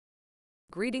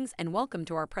Greetings and welcome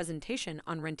to our presentation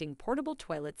on renting portable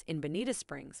toilets in Bonita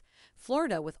Springs,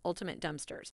 Florida with Ultimate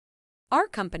Dumpsters. Our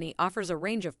company offers a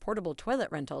range of portable toilet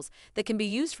rentals that can be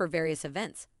used for various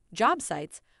events, job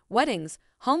sites, weddings,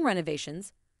 home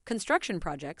renovations, construction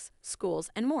projects, schools,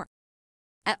 and more.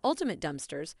 At Ultimate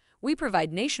Dumpsters, we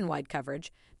provide nationwide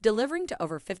coverage, delivering to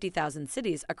over 50,000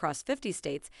 cities across 50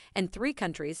 states and 3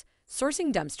 countries,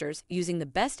 sourcing dumpsters using the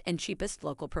best and cheapest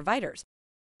local providers.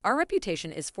 Our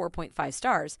reputation is 4.5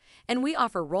 stars, and we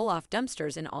offer roll-off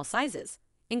dumpsters in all sizes,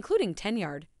 including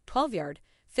 10-yard, 12-yard,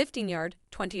 15-yard,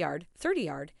 20-yard,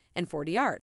 30-yard, and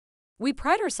 40-yard. We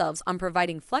pride ourselves on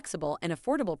providing flexible and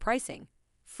affordable pricing,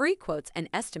 free quotes and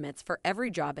estimates for every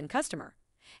job and customer,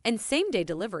 and same-day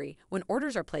delivery when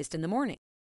orders are placed in the morning.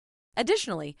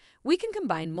 Additionally, we can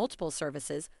combine multiple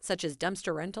services such as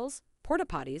dumpster rentals, porta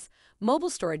potties, mobile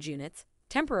storage units,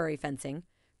 temporary fencing,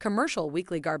 commercial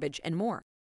weekly garbage, and more.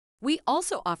 We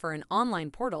also offer an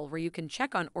online portal where you can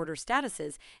check on order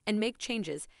statuses and make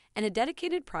changes, and a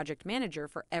dedicated project manager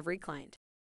for every client.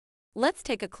 Let's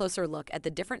take a closer look at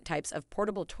the different types of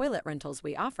portable toilet rentals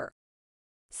we offer.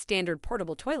 Standard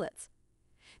portable toilets.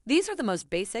 These are the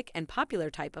most basic and popular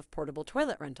type of portable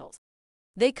toilet rentals.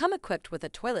 They come equipped with a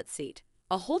toilet seat,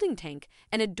 a holding tank,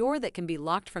 and a door that can be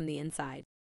locked from the inside.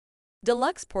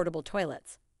 Deluxe portable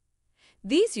toilets.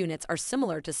 These units are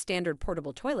similar to standard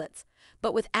portable toilets,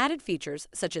 but with added features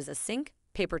such as a sink,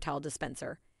 paper towel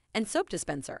dispenser, and soap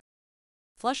dispenser.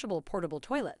 Flushable portable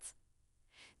toilets.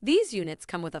 These units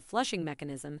come with a flushing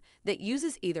mechanism that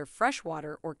uses either fresh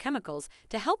water or chemicals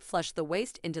to help flush the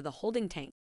waste into the holding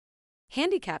tank.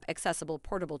 Handicap accessible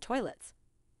portable toilets.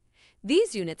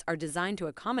 These units are designed to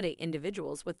accommodate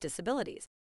individuals with disabilities.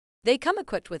 They come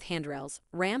equipped with handrails,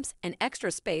 ramps, and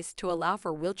extra space to allow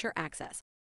for wheelchair access.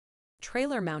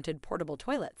 Trailer-mounted portable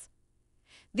toilets.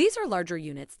 These are larger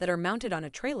units that are mounted on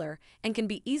a trailer and can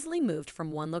be easily moved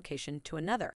from one location to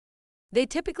another. They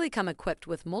typically come equipped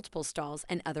with multiple stalls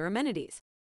and other amenities.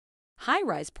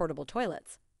 High-rise portable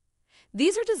toilets.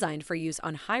 These are designed for use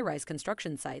on high-rise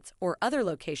construction sites or other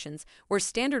locations where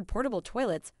standard portable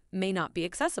toilets may not be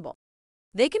accessible.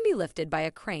 They can be lifted by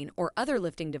a crane or other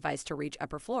lifting device to reach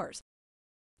upper floors.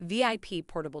 VIP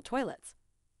portable toilets.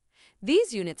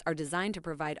 These units are designed to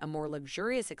provide a more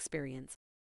luxurious experience.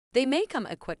 They may come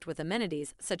equipped with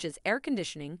amenities such as air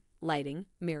conditioning, lighting,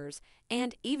 mirrors,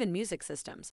 and even music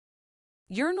systems.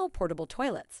 Urinal portable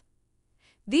toilets.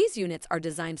 These units are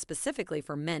designed specifically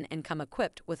for men and come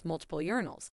equipped with multiple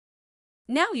urinals.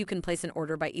 Now you can place an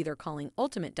order by either calling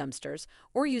Ultimate Dumpsters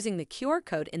or using the QR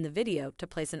code in the video to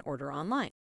place an order online.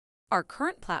 Our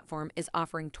current platform is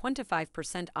offering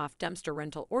 25% off dumpster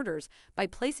rental orders by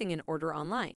placing an order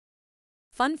online.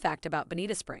 Fun fact about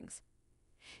Bonita Springs.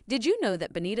 Did you know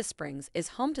that Bonita Springs is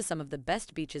home to some of the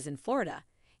best beaches in Florida,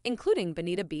 including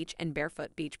Bonita Beach and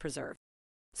Barefoot Beach Preserve?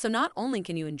 So not only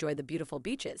can you enjoy the beautiful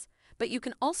beaches, but you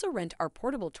can also rent our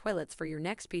portable toilets for your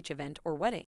next beach event or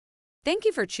wedding. Thank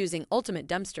you for choosing Ultimate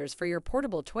Dumpsters for your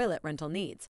portable toilet rental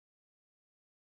needs.